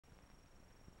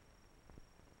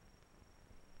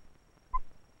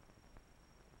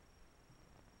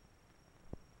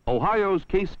Ohio's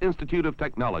Case Institute of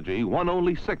Technology won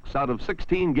only 6 out of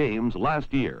 16 games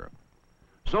last year.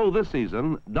 So this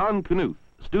season, Don Knuth,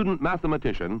 student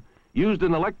mathematician, used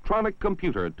an electronic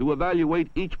computer to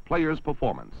evaluate each player's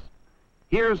performance.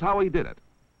 Here's how he did it.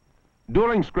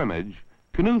 During scrimmage,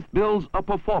 Knuth builds a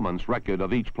performance record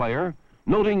of each player,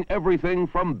 noting everything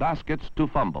from baskets to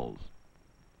fumbles.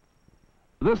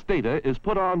 This data is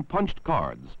put on punched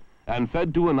cards and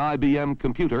fed to an IBM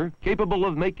computer capable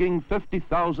of making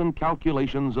 50,000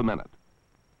 calculations a minute.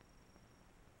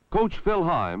 Coach Phil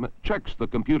Heim checks the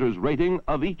computer's rating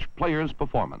of each player's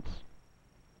performance.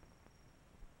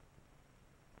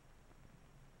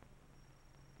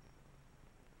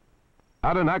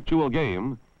 At an actual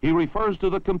game, he refers to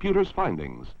the computer's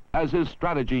findings as his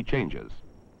strategy changes.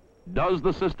 Does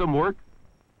the system work?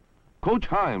 Coach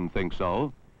Heim thinks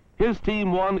so. His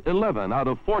team won 11 out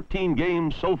of 14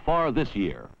 games so far this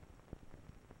year.